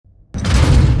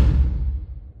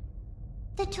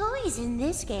The toys in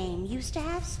this game used to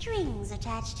have strings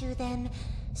attached to them,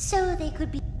 so they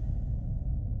could be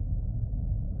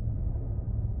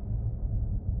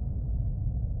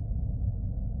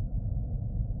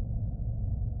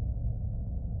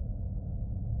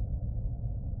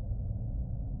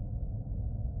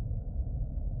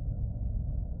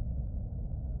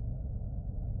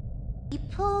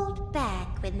pulled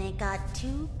back when they got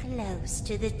too close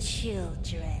to the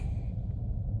children.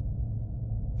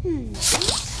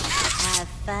 Have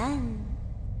fun.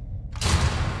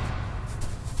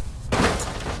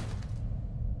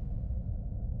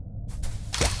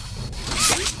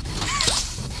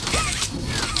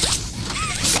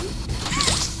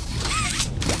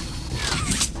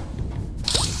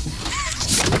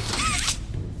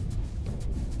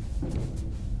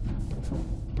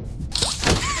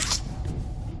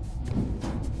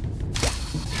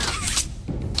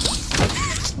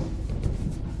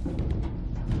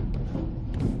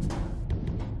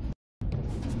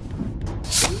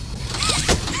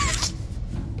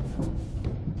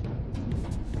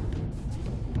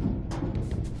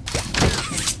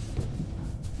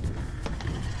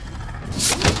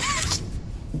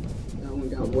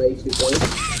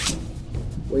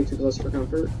 Way too close for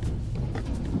comfort.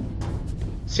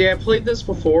 See, I played this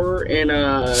before in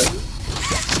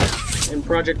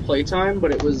Project Playtime,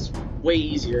 but it was way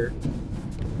easier.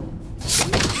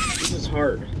 This is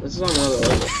hard. This is on another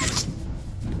level.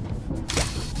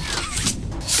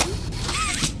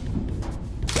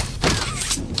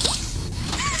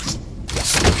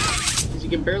 Because you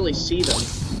can barely see them.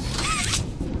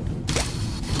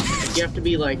 You have to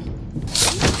be like...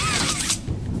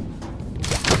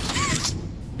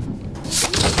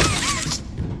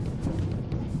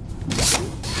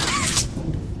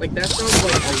 Like, that sounds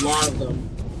like a lot of them.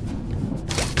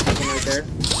 One right there.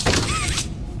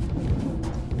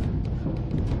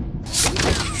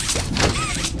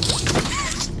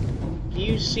 Can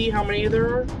you see how many there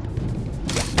are?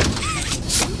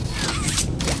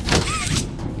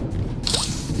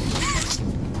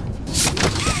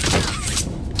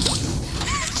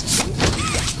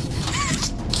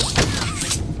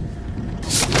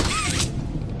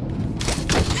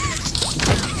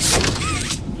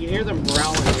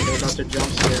 To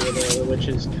jump scare though, which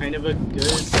is kind of a good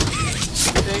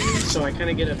thing, so I kind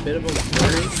of get a bit of a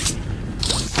warning.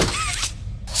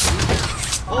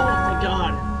 Oh my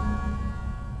god!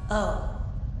 Oh,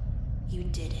 you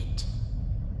did it.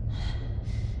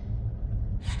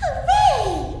 Hooray!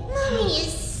 Mommy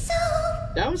is so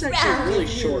That was actually really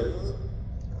short.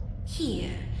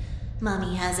 Here,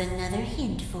 Mommy has another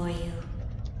hint for you.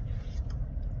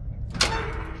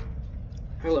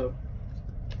 Hello.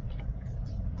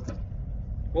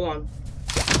 Hold on.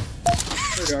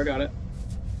 There we go, I got it.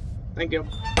 Thank you.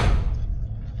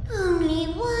 Only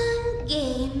one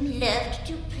game left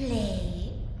to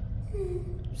play.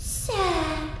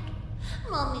 Sad.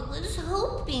 Mommy was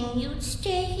hoping you'd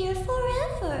stay here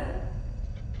forever.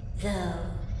 Though,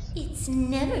 it's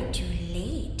never too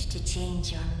late to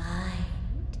change your mind.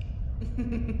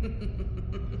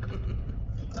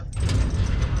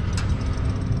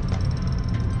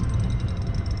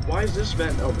 Why is this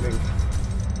vent opening?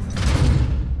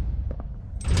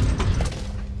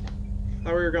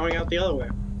 Thought we were going out the other way.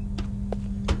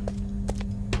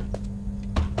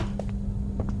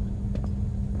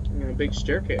 And a big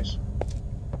staircase.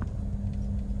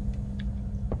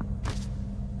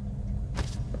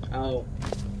 Oh.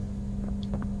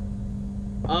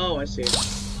 Oh, I see.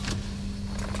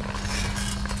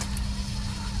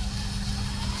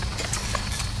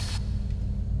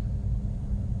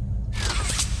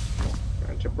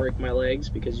 Trying to break my legs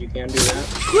because you can do that.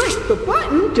 Click the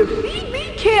button to feed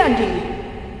me candy.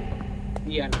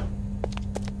 Yeah, no.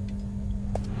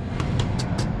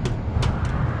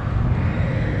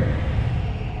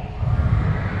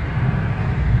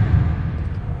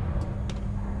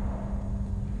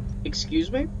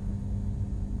 Excuse me?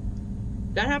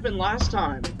 That happened last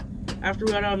time. After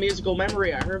we went on musical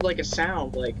memory, I heard like a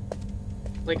sound, like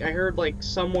I heard like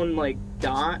someone like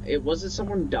die. Was it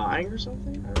someone dying or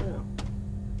something? I don't know.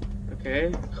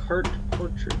 Okay, cart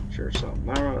portrait or something.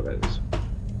 I don't know what that is.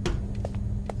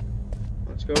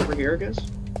 Let's go over here, I guess.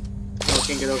 Oh, I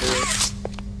can't get over here.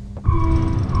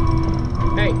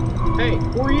 Hey, hey,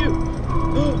 who are you?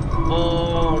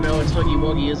 Oh no, it's Huggy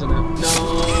Wuggy, isn't it? No.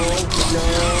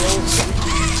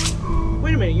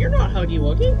 Wait a minute, you're not Huggy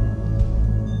Wuggy.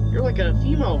 You're like a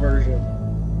female version.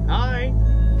 Hi.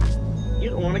 You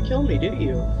don't want to kill me, do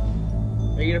you?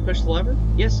 Are you gonna push the lever?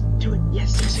 Yes, do it.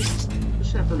 Yes, yes, yes.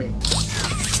 Push that for me.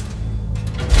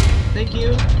 Thank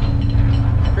you.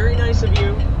 Very nice of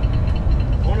you.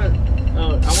 I wanna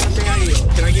say hi to you.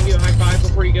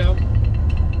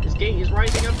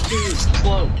 anything up too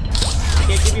slow.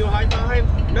 Can't give you a high five?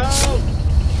 No!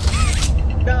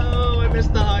 No, I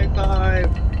missed the high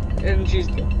five. And she's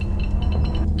gone.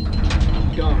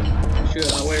 Shoot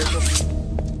that way or something.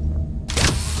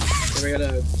 Okay, we got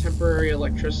a temporary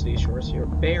electricity source here.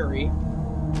 Berry.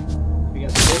 We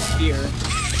got this here.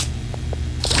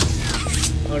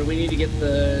 Oh, do we need to get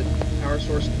the power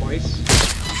source twice?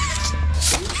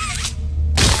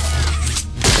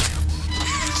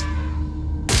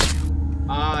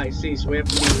 Ah, I see. So we have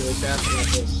to be really fast about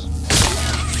this.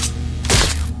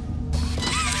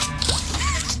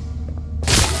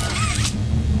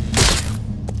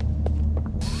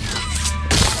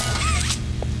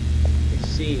 I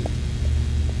see.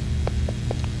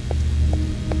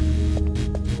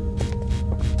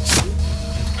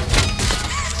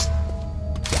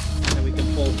 Now we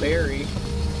can pull Barry, a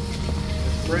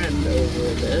friend, over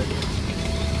a bit.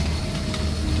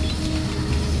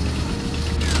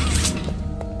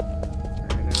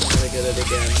 Get it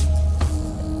again.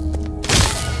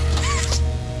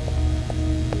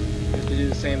 We have to do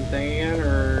the same thing again,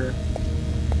 or...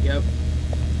 Yep.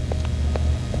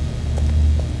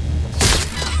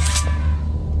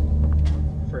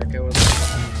 Frick, I wasn't...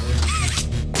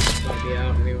 Might be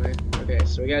out anyway. Okay,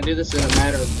 so we gotta do this in a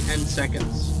matter of 10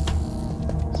 seconds.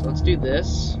 So let's do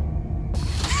this.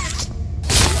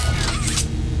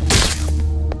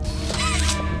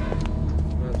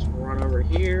 Let's run over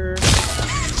here.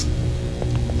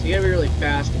 So you gotta be really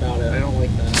fast about it. I don't like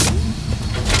that.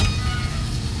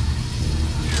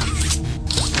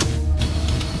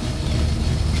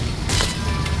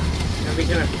 Gotta be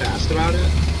kind of fast about it.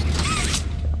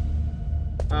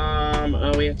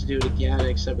 Oh, we have to do it again,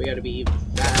 except we gotta be even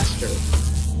faster.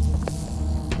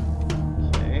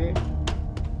 Okay.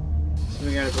 So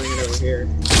we gotta bring it over here.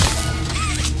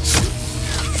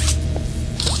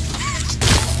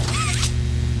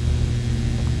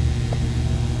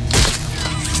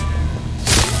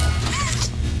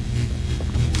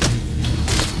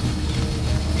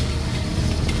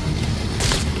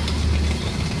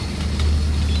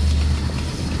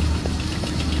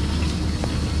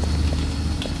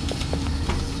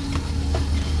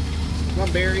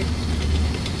 Barry. I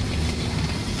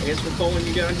guess we're pulling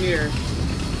you down here.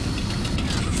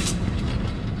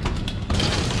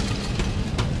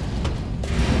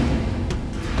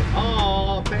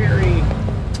 Oh, Barry.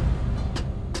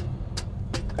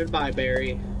 Goodbye,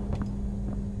 Barry.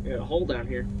 We got a hole down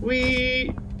here.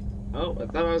 Whee! Oh, I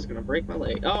thought I was gonna break my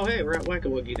leg. Oh, hey, we're at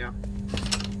Whack-A-Woogie now.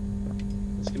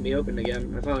 This can be opened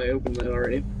again. I thought I opened it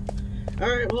already.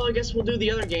 Alright, well, I guess we'll do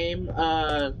the other game.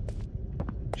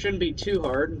 Shouldn't be too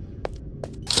hard.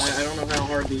 I don't know how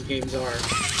hard these games are.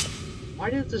 Why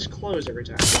did this close every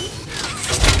time?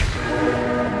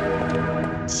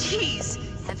 Jeez,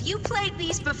 have you played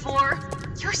these before?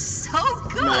 You're so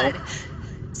good! No.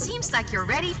 Seems like you're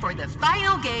ready for the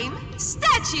final game,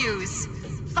 Statues!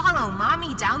 Follow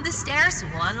Mommy down the stairs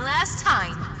one last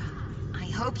time. I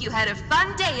hope you had a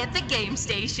fun day at the game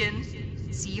station.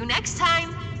 See you next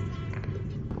time!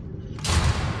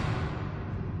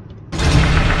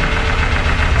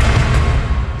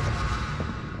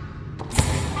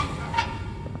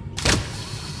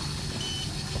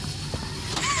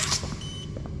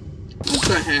 What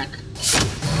the heck?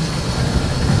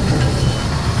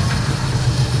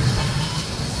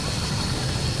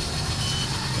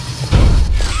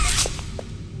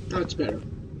 That's better.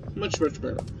 Much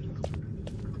better.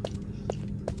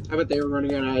 I bet they were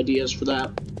running out of ideas for that.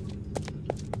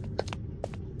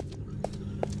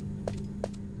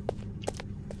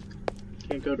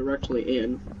 Can't go directly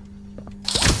in.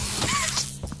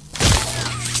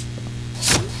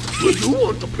 Do you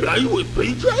want to play with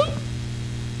PJ?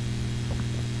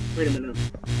 Wait a minute.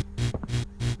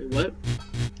 Wait, what?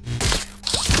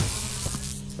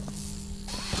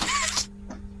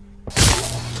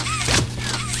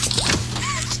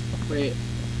 Wait.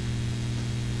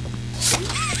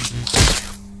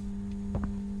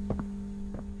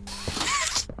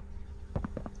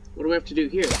 What do we have to do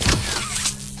here?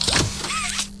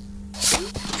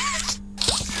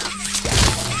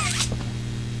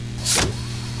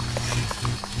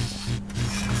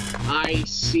 I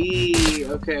see.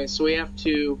 Okay, so we have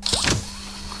to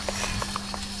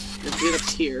get up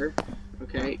here.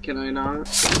 Okay, can I not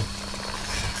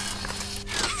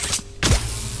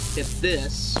hit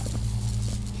this?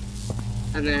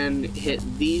 And then hit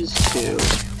these two.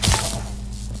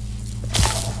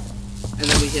 And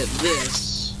then we hit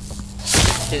this.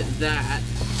 Hit that.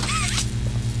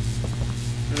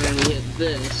 And then we hit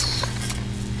this.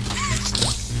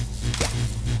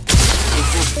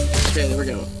 Okay, there we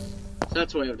go. So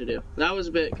that's what we have to do. That was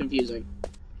a bit confusing.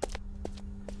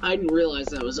 I didn't realize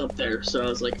that was up there, so I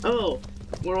was like, oh,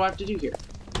 what do I have to do here?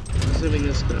 Assuming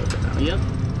this can open now. Yep.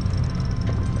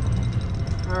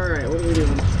 Alright, what are we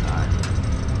doing this time?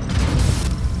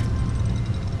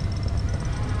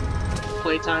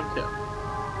 Playtime Co.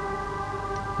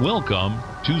 Welcome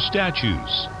to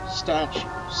Statues.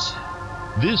 Statues.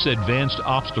 This advanced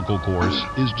obstacle course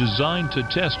is designed to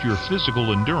test your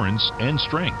physical endurance and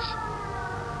strength.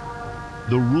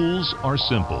 The rules are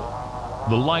simple.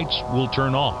 The lights will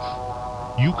turn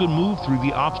off. You can move through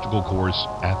the obstacle course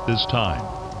at this time.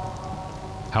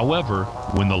 However,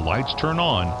 when the lights turn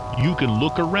on, you can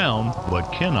look around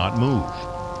but cannot move.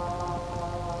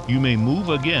 You may move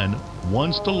again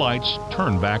once the lights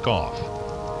turn back off.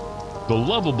 The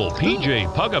lovable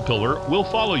PJ Pugapillar will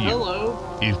follow you.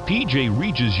 Hello. If PJ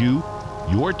reaches you,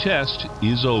 your test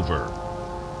is over.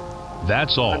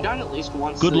 That's all. I've done at least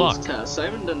once Good luck. these tests. I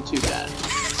haven't done too bad.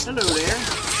 Hello there.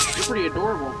 You're pretty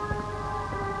adorable.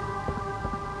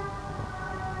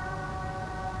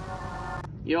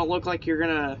 You don't look like you're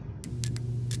gonna...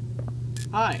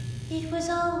 Hi. It was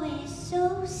always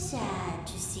so sad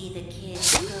to see the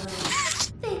kids go.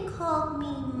 They called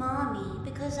me Mommy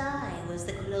because I was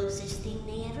the closest thing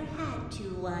they ever had to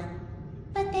one.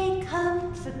 But they'd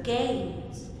come for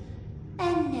games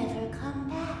and never come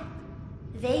back.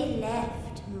 They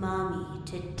left Mommy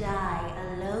to die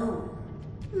alone.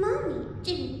 Mommy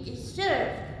didn't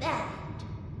deserve that.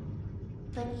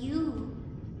 But you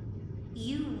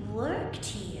worked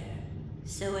here.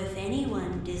 So if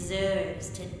anyone deserves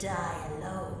to die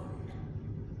alone,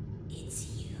 it's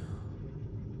you.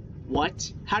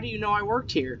 What? How do you know I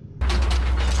worked here? Can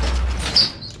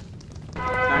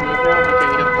I move now?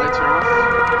 Okay, yep, lights are off.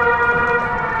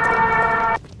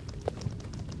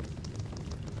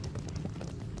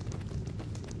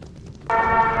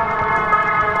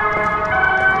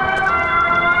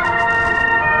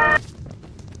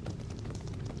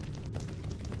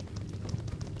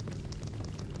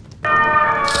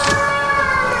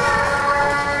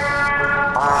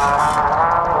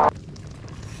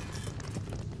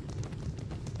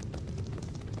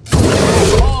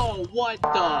 What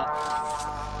the?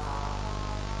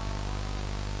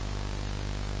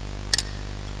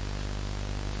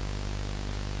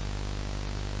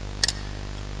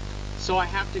 So I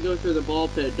have to go through the ball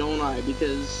pit, don't I?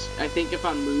 Because I think if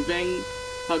I'm moving,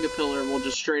 Pugapillar will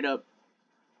just straight up...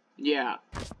 Yeah.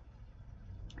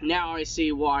 Now I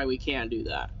see why we can't do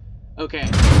that. Okay,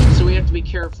 so we have to be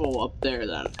careful up there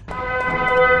then.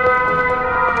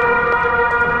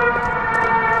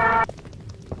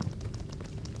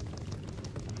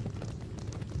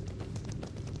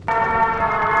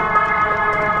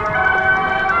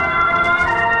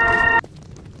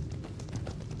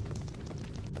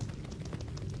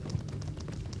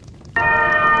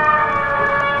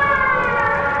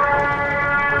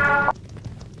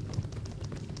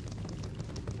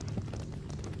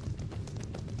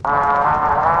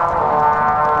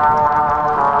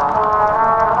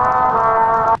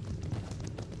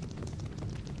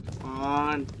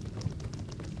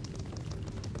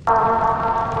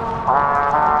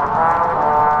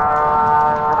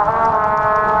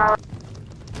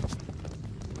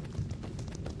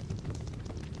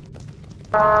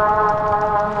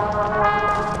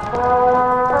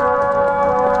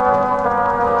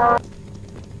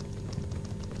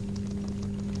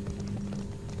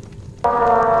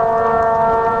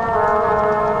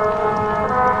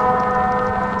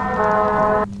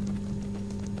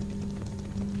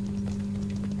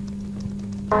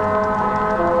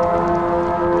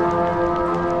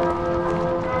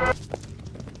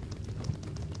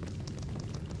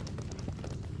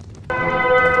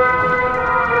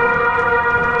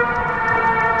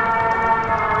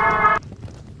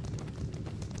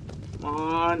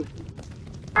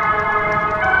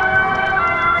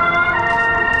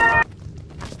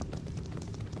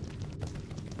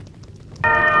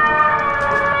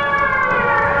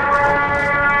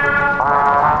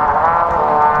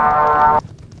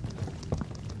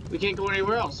 We can't go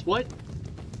anywhere else. What?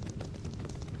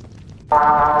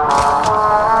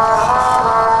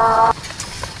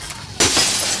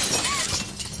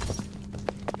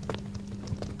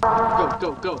 Go,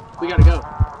 go, go. We gotta go.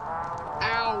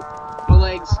 Ow! My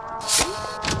legs.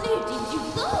 Where did you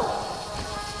go?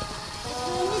 The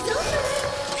time is over.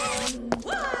 You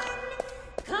won.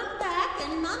 Come back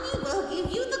and Mommy will give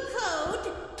you the code.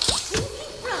 Pinky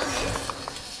promise.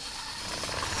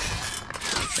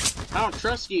 I don't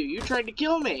trust you. You tried to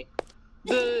kill me.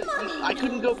 I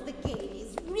couldn't go. The game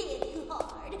is really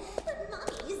hard, but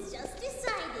Mommy's just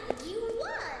decided you won.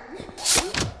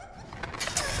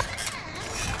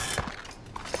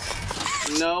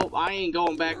 No, I ain't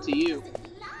going back to you.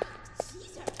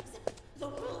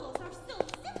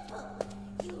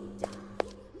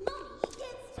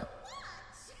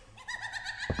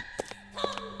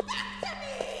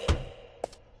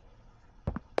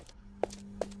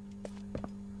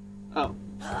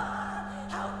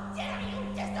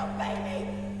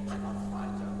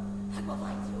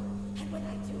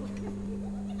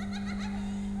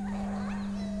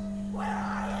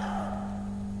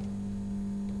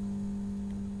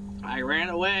 I ran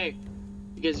away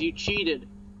because you cheated.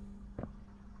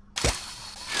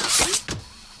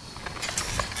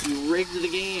 You rigged the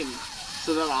game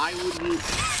so that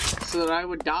I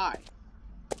would die.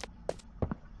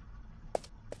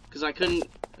 Because I couldn't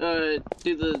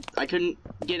I couldn't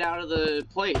get out of the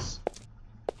place.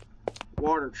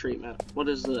 Water treatment. What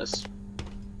is this?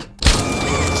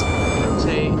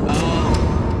 Rotate.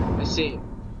 Oh, I see.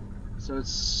 So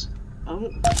it's,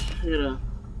 oh, I got a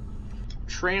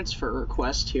transfer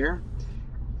request here.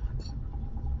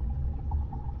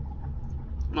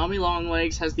 Mommy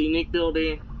Longlegs has the unique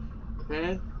ability.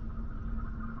 Okay.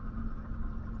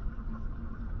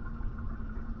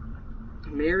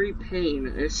 Mary Payne,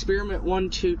 Experiment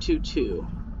 1222.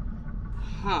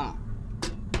 Huh.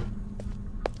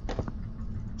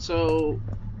 So,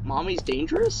 Mommy's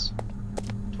dangerous?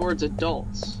 Towards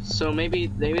adults. So maybe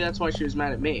that's why she was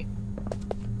mad at me.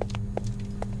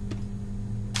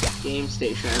 Game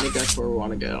station, I think that's where we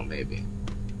want to go, maybe.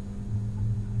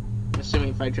 Assuming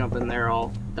if I jump in there,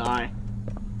 I'll die.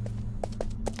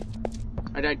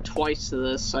 I died twice to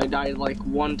this. I died like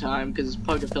one time because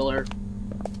Pugapillar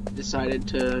decided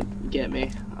to get me.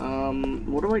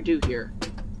 What do I do here?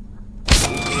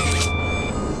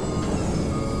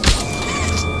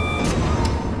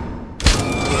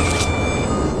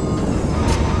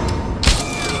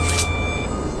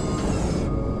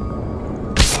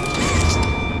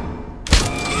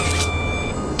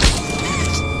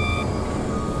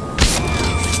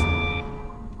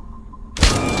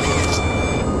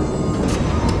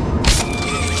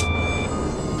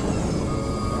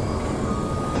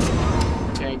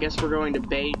 I guess we're going to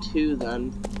Bay 2 then.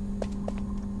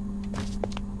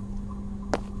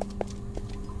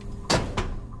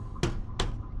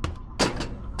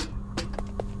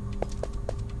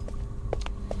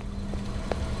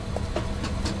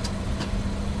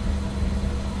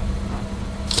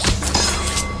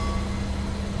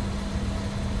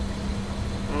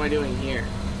 What am I doing here?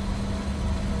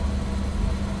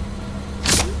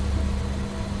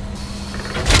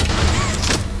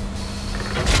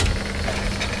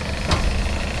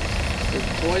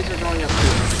 Boys are going up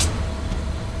here.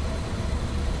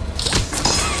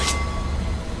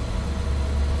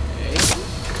 Okay.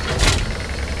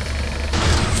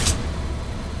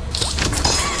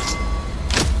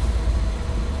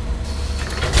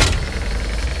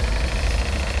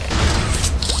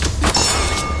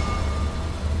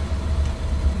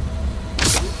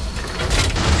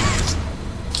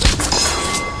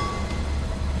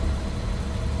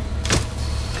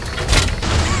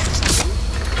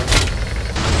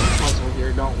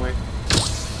 Don't we? I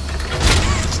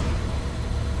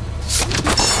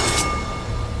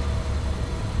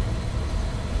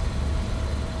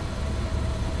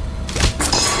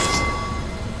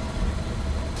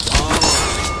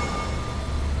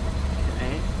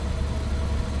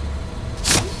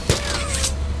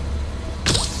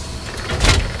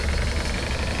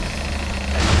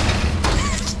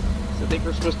think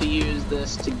we're supposed to use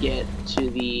this to get to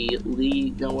the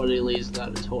lead. No, what it leads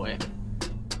without a toy.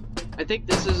 I think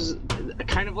this is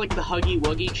kind of like the Huggy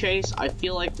Wuggy chase. I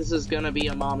feel like this is gonna be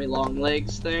a Mommy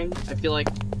Longlegs thing. I feel like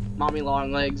Mommy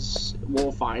Longlegs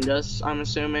will find us, I'm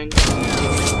assuming.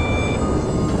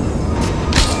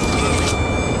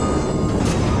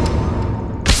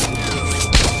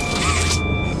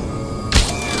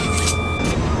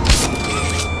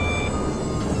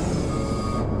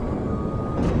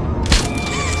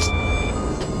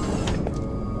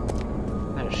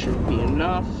 That should be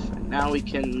enough. Now we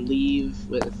can leave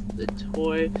with the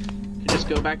toy. We can just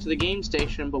go back to the game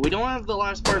station, but we don't have the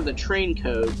last part of the train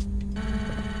code.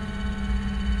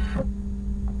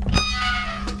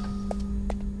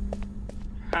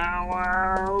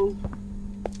 Hello?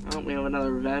 Oh, we have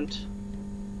another vent.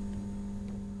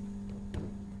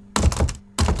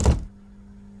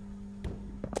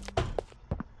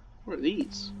 What are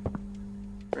these?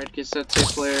 Red cassette tape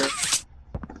player.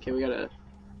 Okay, we got a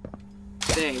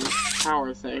thing,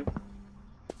 power thing.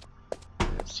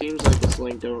 It seems like it's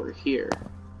linked over here.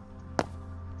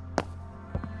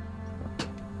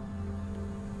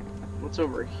 What's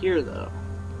over here, though?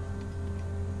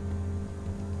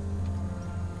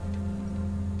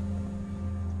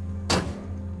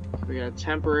 We got a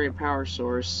temporary power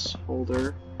source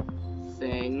holder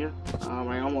thing.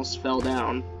 I almost fell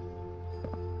down.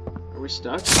 Are we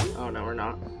stuck? Oh, no, we're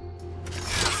not.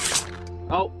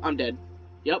 Oh, I'm dead.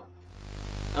 Yep.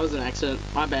 That was an accident.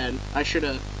 My bad. I should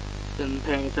have been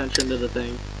paying attention to the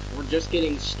thing. We're just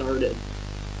getting started.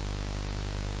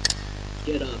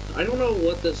 Get up. I don't know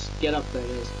what this get up thing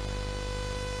is.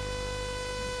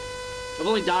 I've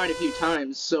only died a few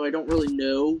times, so I don't really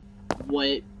know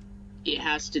what it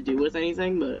has to do with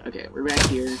anything, but okay, we're back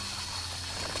here.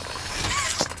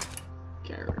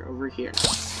 Okay, we're over here.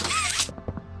 It's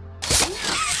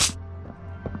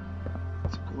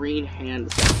a green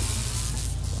hand thing.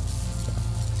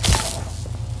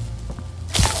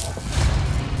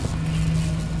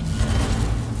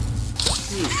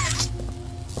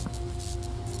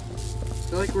 I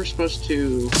feel like we're supposed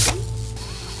to...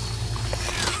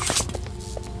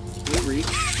 Can we reach?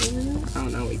 Oh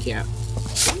no, we can't.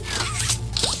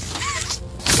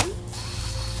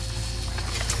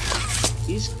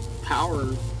 These power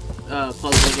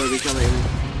puzzles are becoming...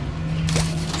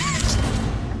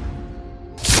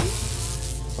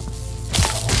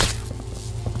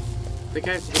 I think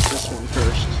I have to hit this one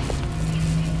first.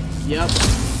 Yep.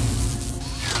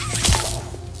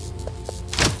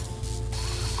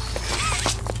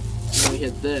 Then we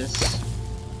hit this.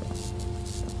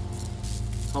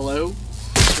 Hello?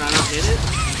 Can I not hit it?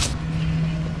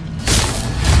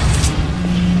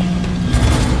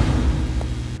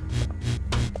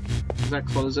 Does that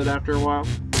close it after a while?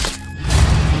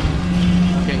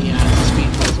 Okay, yeah, it's a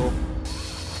speed puzzle.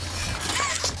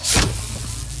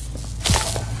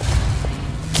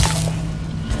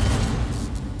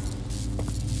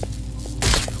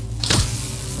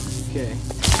 Okay.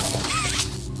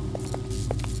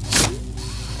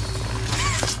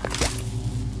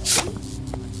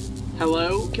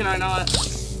 Hello? Can I not?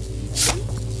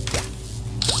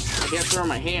 I can't throw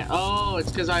my hand. Oh,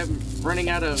 it's because I'm running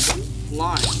out of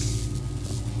line.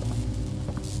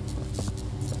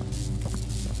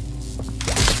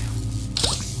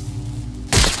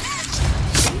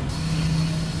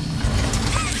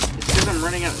 It's because I'm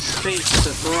running out of space to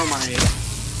throw my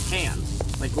hand.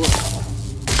 Like, look.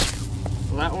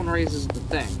 Well, that one raises the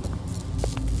thing.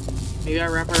 Maybe I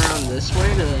wrap it around this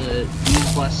way to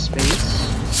use less space?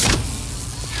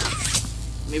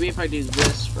 Maybe if I do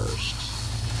this first.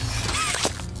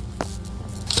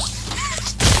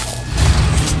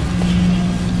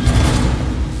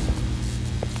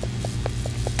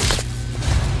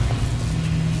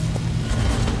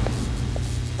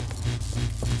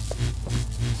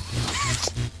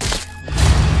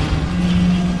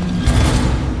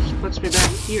 Just puts me back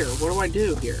here. What do I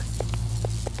do here?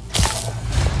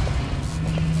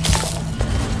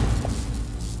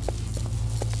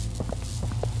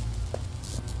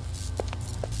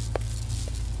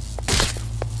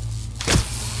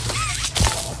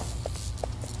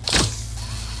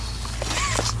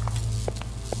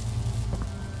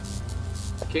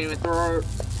 Can't even throw our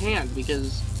hand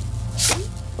because...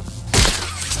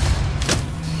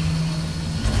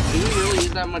 Do we really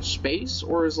use that much space?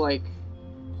 Or is like...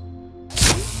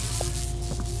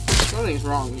 Something's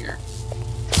wrong here.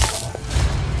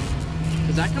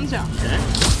 Because that comes out, okay?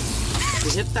 We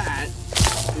hit that.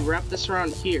 We wrap this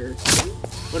around here.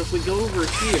 But if we go over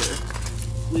here,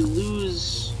 we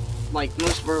lose like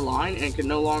most of our line and can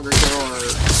no longer throw our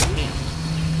hand.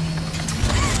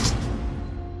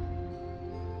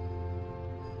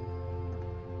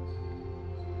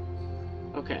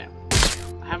 Okay,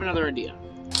 I have another idea.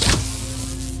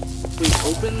 If we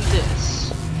open this,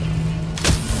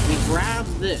 we grab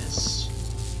this,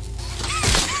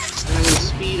 and then we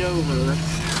speed over,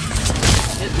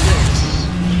 hit this.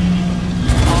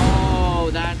 Oh,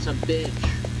 that's a bitch.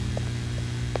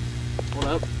 Hold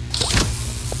up.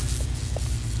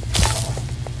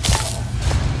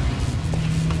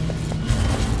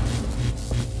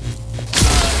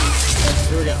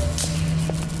 Here we go.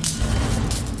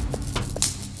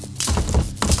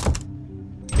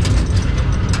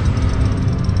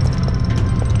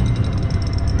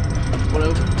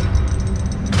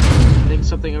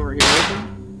 Something over here open.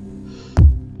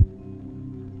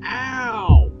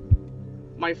 Ow!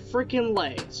 My freaking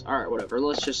legs. Alright, whatever.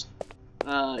 Let's just,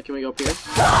 can we go up here?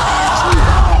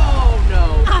 Oh,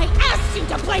 no! I asked you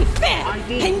to play fair, I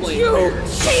did and play you fair.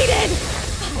 cheated!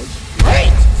 I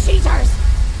hate cheaters!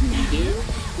 You do?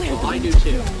 We're Well, I going do to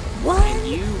too. play one And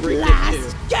you rigged it last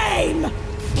too. game!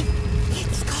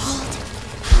 It's called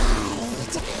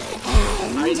Hide I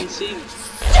and didn't see.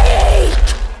 Seek!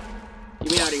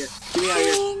 Get me out of here. Get me out of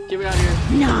here. Get me out of here.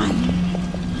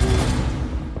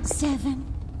 9, 7,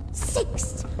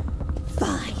 6,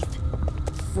 5,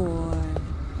 4,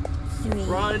 3,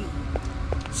 Run.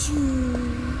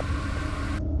 2.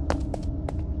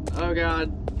 Oh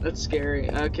god. That's scary.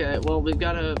 Okay, well, we've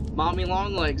got a mommy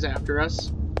long legs after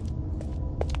us.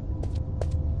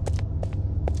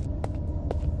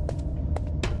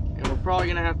 And we're probably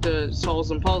gonna have to solve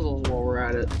some puzzles while we're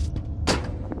at it.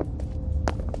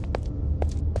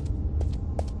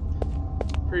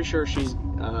 Pretty sure she's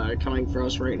coming for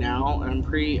us right now. And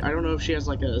I don't know if she has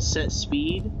like a set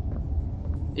speed.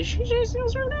 Is she chasing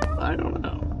us right now? I don't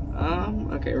know.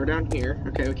 Okay, we're down here.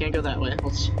 Okay, we can't go that way.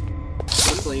 Let's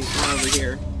quickly run over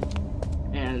here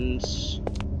and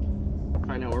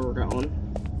find out where we're going.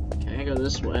 Okay, go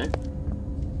this way.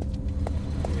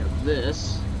 We got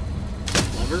this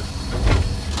lever.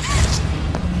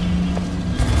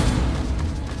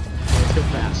 Let's go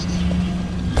fast.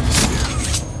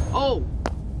 Oh!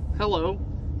 Hello.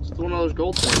 It's one of those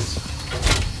gold things.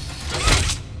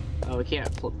 Oh, we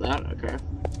can't flip that. Okay.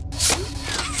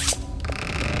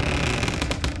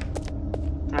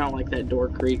 I don't like that door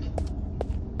creak.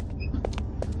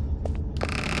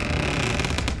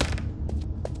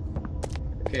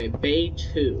 Okay, Bay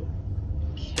 2.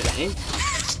 Okay.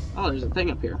 Oh, there's a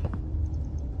thing up here.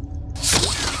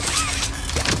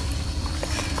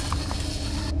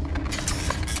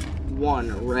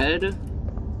 One red,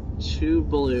 2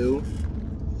 blue,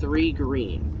 3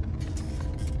 green.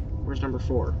 Where's number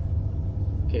 4?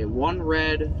 Okay, 1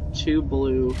 red, 2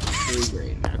 blue, 3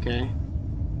 green. Okay.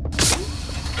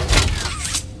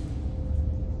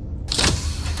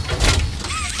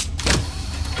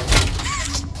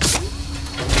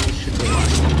 This should be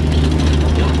last one.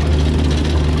 Yep.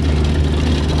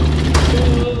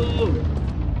 Whoa!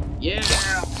 Yeah!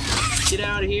 Get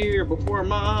out of here before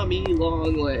Mommy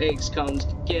Longlegs comes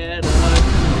to get us.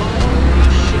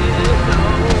 Holy shit,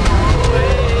 no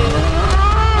way!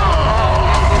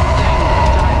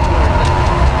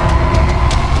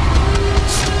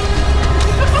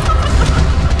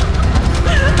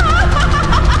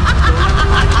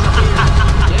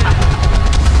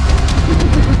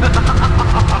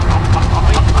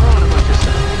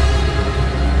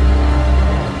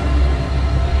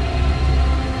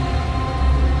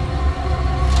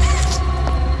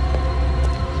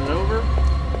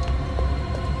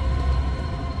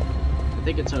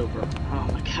 It's over. Oh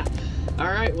my god.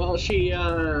 Alright, well, she, I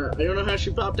don't know how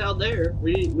she popped out there.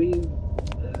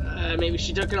 Maybe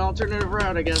she took an alternative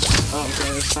route, I guess. Oh, okay,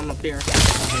 there's some up here.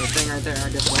 There's a thing right there, I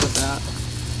guess we'll hit that.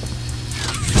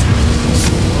 Oh,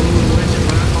 where's it?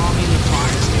 Burn Mommy in the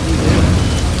fire. Maybe we do.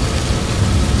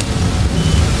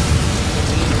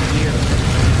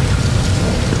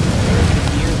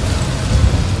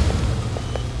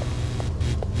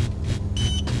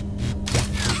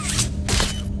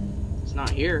 It's not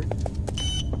here.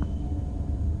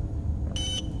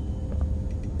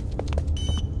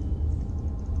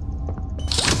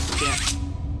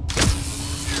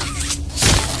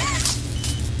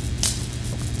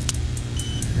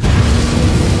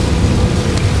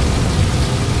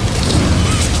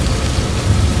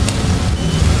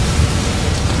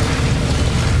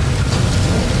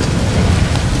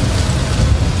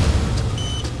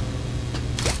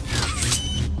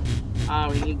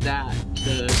 We need that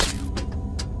to...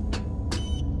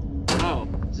 Oh,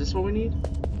 is this what we need?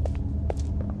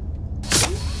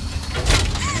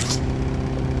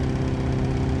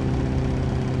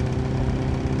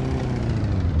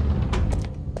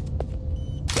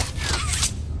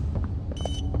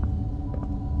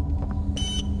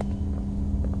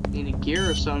 Need a gear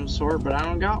of some sort, but I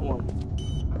don't got one.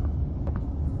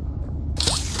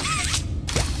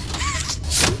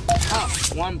 Oh,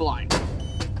 well, I'm blind.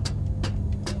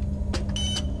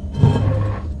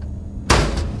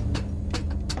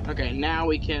 Okay, now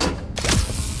we can... Maybe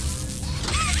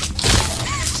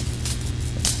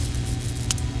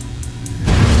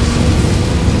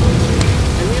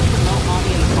we have to melt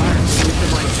Mommy in the fire. So we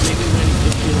should, like, maybe when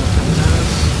if she comes at us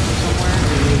somewhere,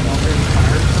 maybe we melt her in the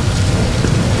fire.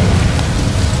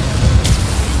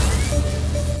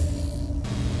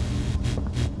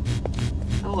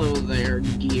 Hello there,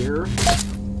 gear.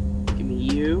 Give me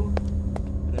you.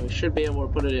 And then we should be able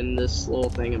to put it in this little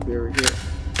thing and be over here.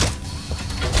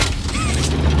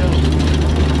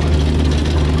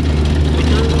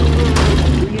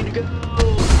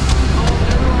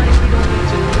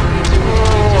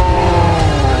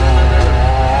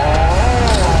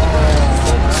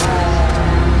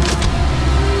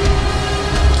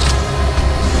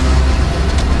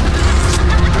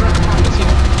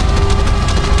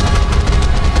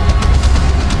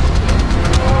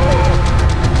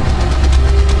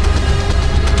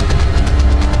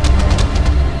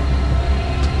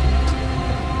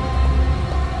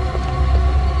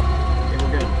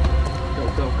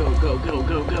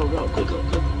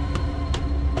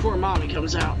 Before Mommy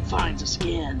comes out and finds us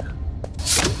again.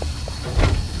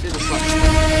 Here's the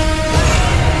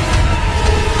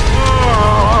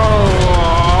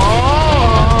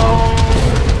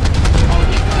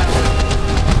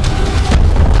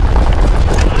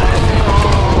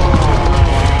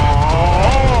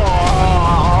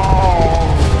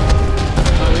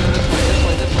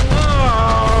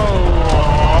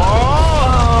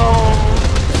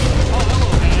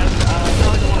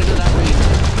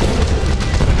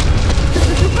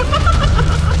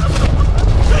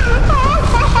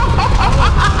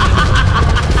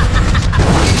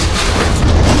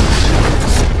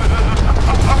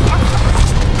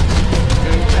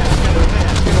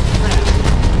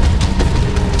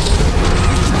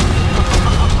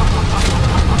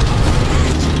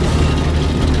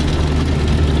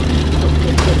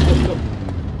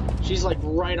She's like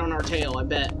right on our tail, I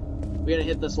bet. We gotta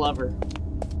hit this lever.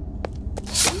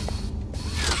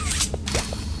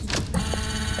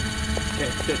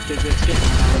 Okay, good, let's get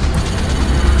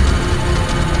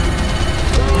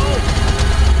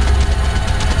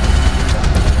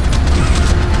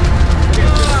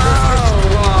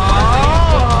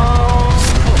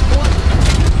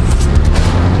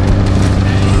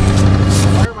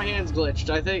glitched.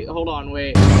 I think, hold on,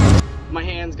 wait. My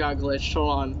hands got glitched.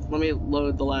 Hold on. Let me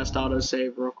load the last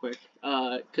autosave real quick.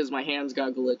 Cause my hands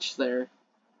got glitched there.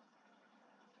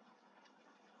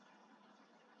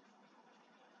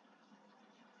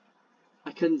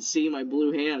 I couldn't see my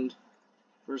blue hand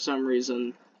for some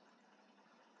reason.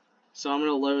 So I'm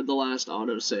gonna load the last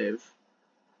autosave.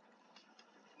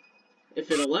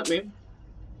 If it'll let me.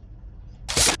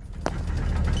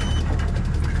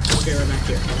 Okay, right back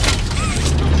here.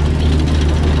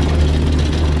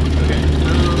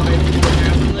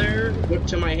 Whipped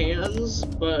to my hands,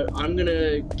 but I'm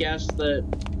gonna guess that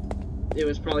it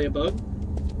was probably a bug.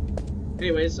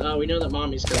 Anyways, we know that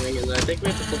Mommy's coming, and I think we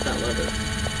have to flip that lever.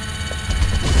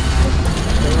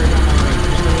 Don't worry about Mommy.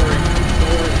 Just don't worry.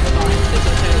 Don't worry. It's fine. It's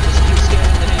okay. Just keep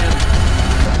scanning the hand.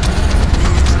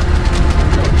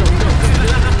 Go, go, go.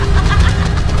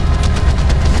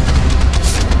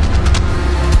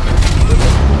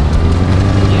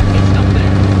 Yeah, get stuck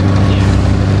there. Yeah.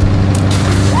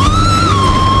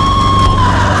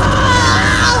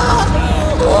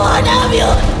 What have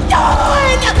you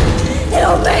done? You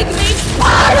make me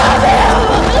part of him!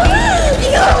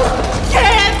 You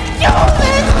can't do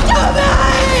this to me!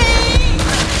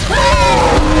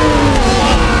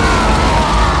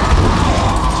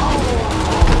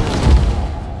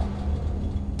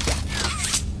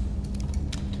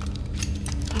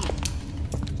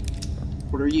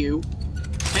 What are you?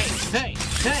 Hey, hey,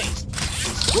 hey!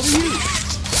 What are you?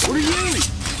 What are you?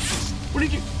 What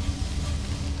did you?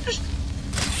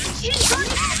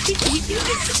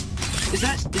 Is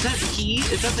that the key?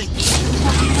 Is that the heat you're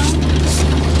talking about?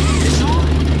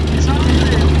 It's on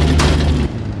there.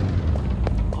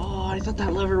 Oh, I thought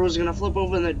that lever was gonna flip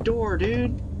open the door,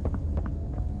 dude.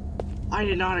 I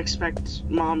did not expect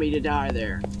Mommy to die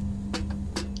there.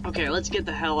 Okay, let's get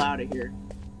the hell out of here.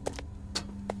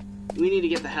 We need to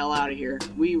get the hell out of here.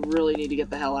 We really need to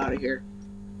get the hell out of here.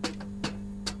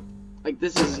 Like,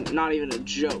 this is not even a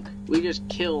joke. We just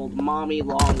killed Mommy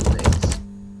Longlegs.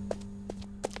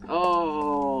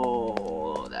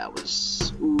 Oh, that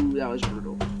was... Ooh, that was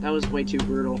brutal. That was way too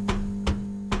brutal.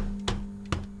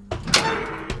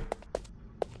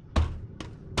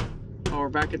 Oh, we're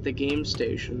back at the game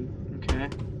station. Okay.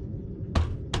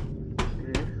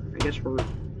 Okay, I guess we're...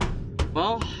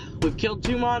 Well, we've killed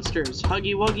 2 monsters.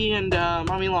 Huggy Wuggy and,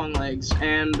 Mommy Longlegs.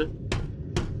 And...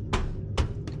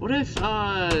 What if,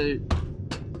 oh,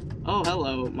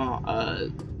 hello,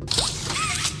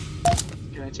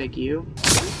 can I take you?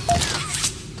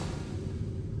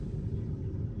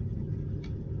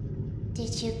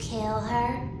 Did you kill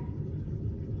her?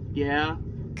 Yeah.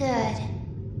 Good.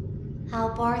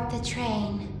 I'll board the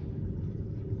train.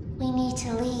 We need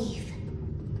to leave.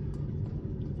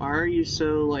 Why are you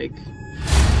so, like,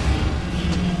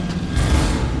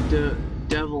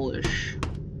 devilish?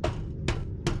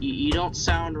 You don't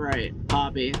sound right,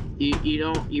 Poppy.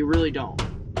 You really don't.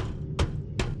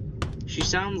 She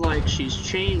sounds like she's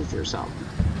changed or something.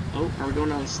 Oh, are we going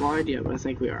down the slide? Yeah, but I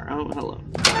think we are. Oh, hello.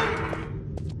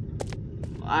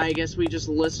 I guess we just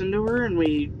listened to her and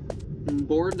we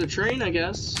board the train, I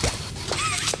guess.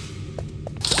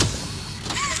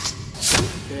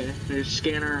 Okay, just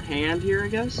scan our hand here, I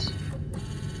guess.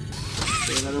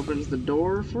 Okay, that opens the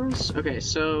door for us. Okay,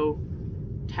 so...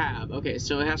 Tab. Okay,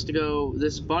 so it has to go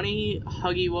this bunny,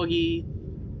 Huggy Wuggy,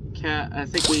 cat. I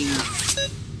think we.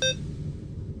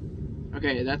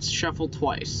 Okay, that's shuffle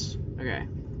twice. Okay,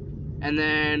 and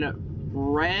then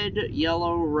red,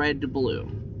 yellow, red, blue.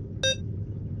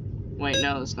 Wait,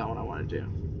 no, that's not what I want to do.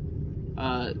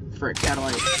 Frick, how do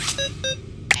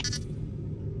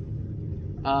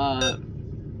I?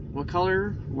 What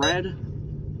color? Red,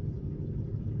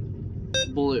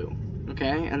 blue.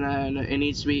 Okay, and then it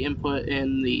needs to be input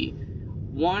in the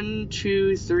 1,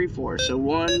 2, 3, 4. So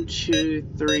 1, 2,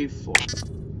 3, 4.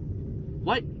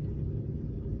 What?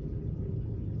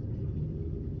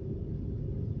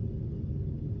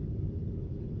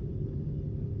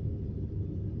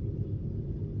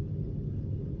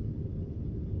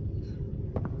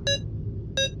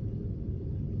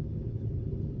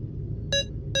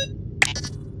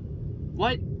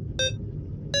 What?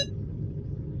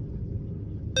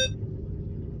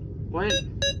 What?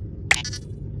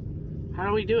 How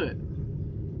do we do it?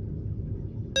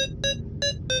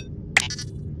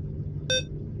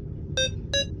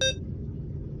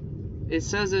 It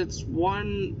says it's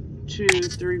 1, 2,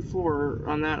 3, 4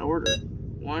 on that order.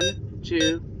 1,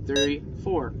 2, 3,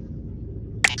 4.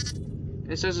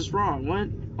 It says it's wrong. What?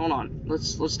 Hold on.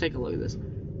 Let's take a look at this.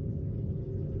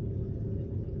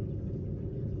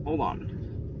 Hold on.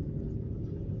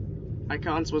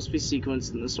 Icons must be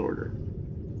sequenced in this order.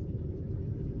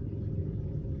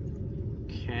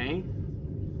 Okay.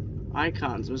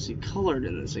 Icons must be colored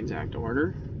in this exact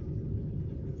order.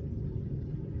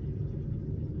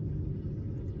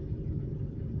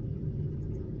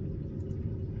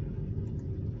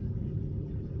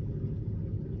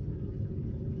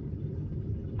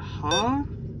 Huh?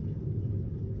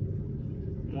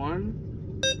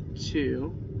 1,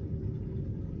 2,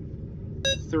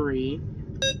 3,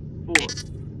 4.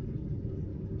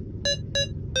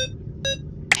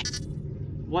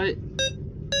 What?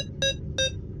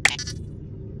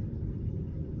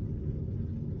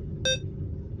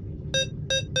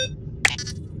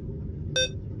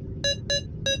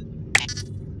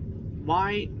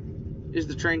 Why is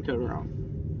the train code wrong?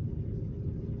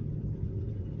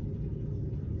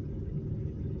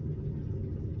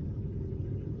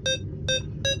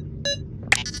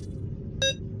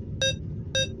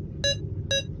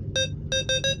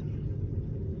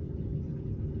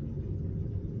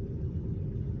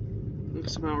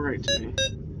 Looks about right to me.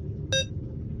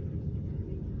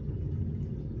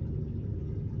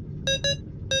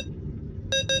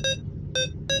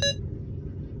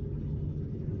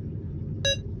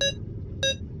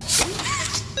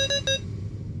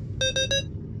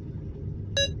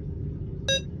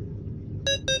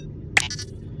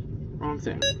 Wrong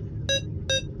thing.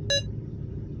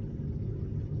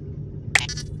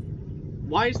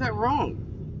 Why is that wrong?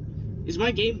 Is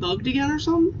my game bugged again or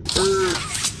something? Or...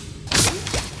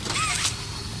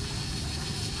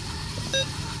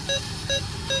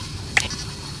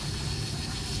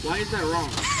 why is that wrong?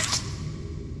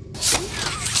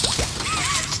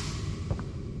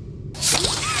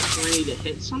 Do I need to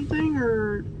hit something,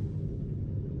 or...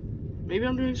 maybe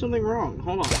I'm doing something wrong.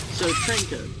 Hold on. So, train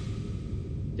code.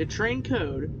 The train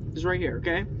code is right here,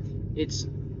 okay? It's...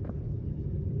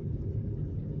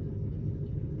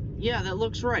 yeah, that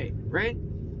looks right, right?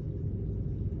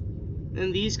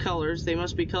 And these colors, they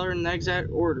must be colored in the exact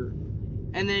order.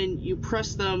 And then you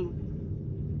press them...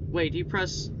 wait, do you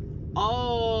press...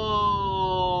 oh!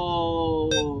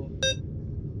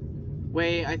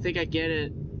 Wait, I think I get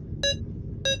it.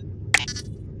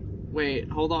 Wait,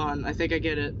 hold on. I think I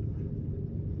get it.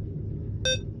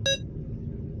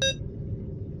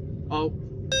 Oh.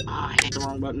 Ah, I hit the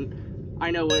wrong button.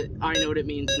 I know what it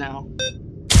means now.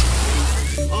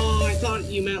 Oh, I thought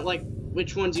you meant, like,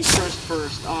 which ones you pressed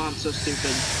first. Oh, I'm so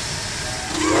stupid.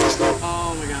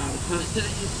 Oh my god.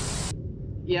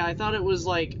 Yeah, I thought it was,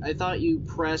 like, I thought you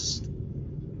pressed,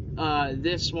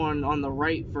 this one on the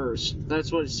right first. That's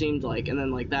what it seemed like. And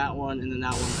then, like, that one, and then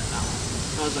that one, and then that one.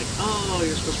 I was like, oh,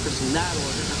 you're supposed to press in that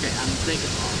order. Okay, I'm thinking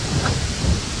wrong.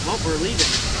 Well, we're leaving.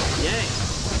 Yay.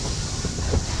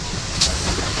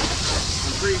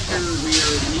 I'm pretty sure we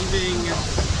are leaving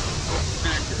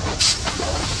factory.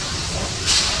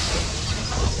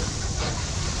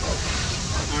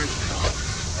 Aren't we?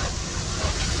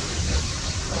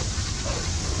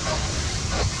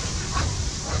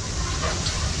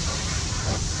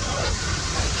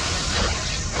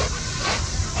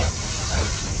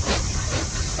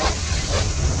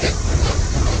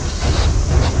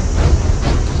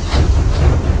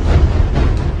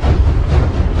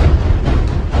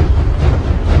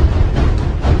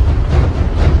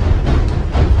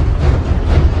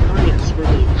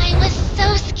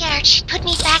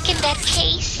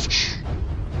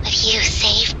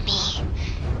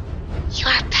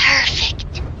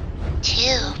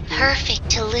 Perfect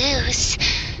to lose.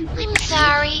 I'm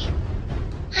sorry.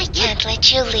 I can't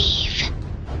let you leave.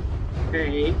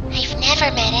 Hey. I've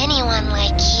never met anyone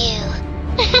like you.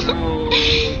 Oh.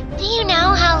 Do you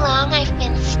know how long I've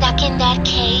been stuck in that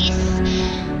case?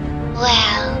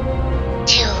 Well,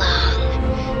 too long.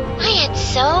 I had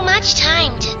so much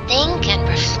time to think and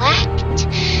reflect.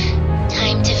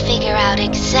 Time to figure out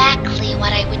exactly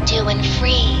what I would do when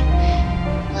free.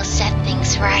 We'll set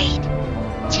things right.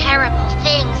 Terrible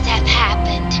things have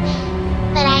happened,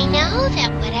 but I know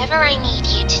that whatever I need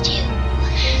you to do,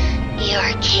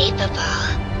 you're capable.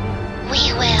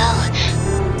 We will.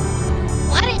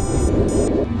 What if...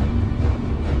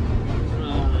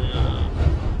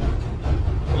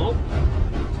 well,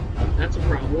 that's a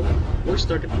problem. We're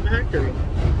stuck at the factory.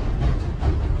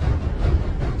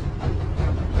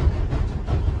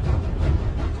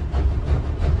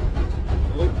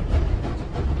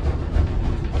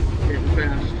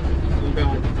 Fast. Oh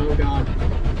god. Oh god.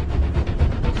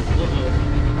 Uh-oh.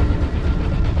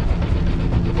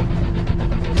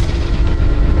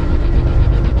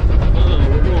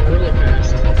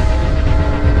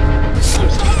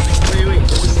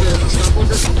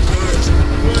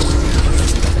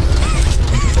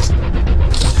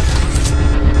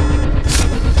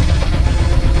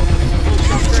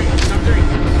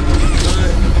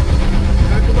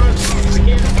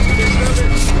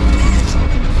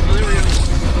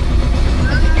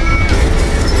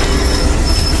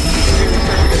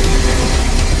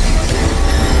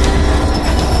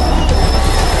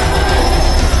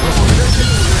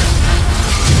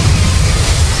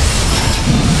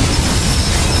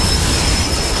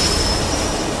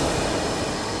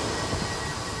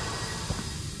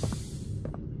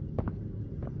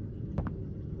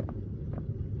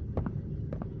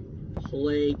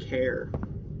 play care.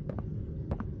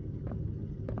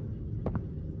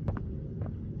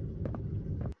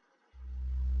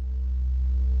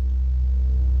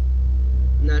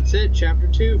 And that's it, Chapter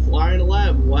 2, Flying a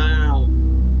Lab. Wow.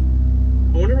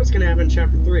 I wonder what's going to happen in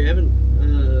Chapter 3. I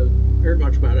haven't heard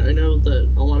much about it. I know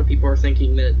that a lot of people are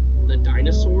thinking that the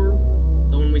dinosaur,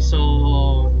 the one we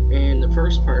saw in the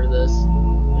first part of this,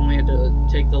 when we had to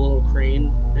take the little crane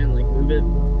and, like, move it,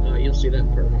 you'll see that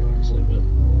in part 1, obviously, but...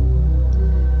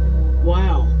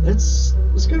 Wow, that's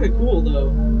kind of cool,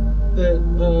 though. That,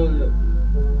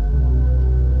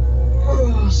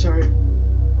 oh, sorry.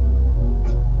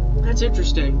 That's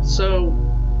interesting. So,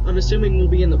 I'm assuming we'll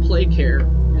be in the play care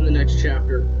in the next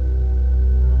chapter.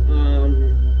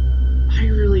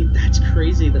 That's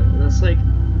crazy though. That's like,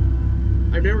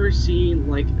 I've never seen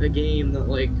like a game that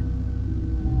like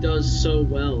does so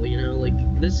well, you know, like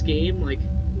this game like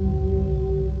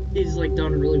is like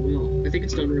done really well. I think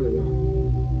it's done really well.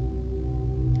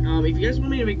 If you guys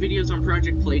want me to make videos on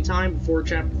Project Playtime before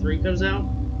Chapter 3 comes out,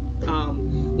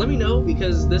 let me know,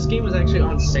 because this game was actually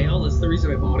on sale. That's the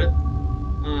reason I bought it.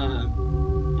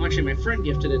 Actually, my friend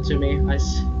gifted it to me.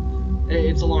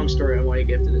 It's a long story on why he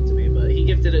gifted it to me, but he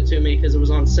gifted it to me because it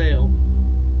was on sale.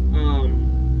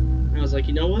 I was like,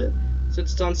 you know what?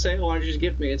 Since it's on sale, why don't you just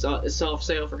gift me? It's off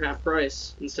sale for half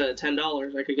price. Instead of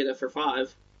 $10, I could get it for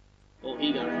 $5. Well,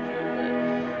 he got it for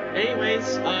 $5. But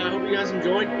anyways, I hope you guys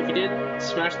enjoyed. If you did,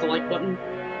 smash the like button.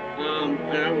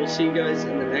 And I will see you guys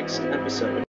in the next episode.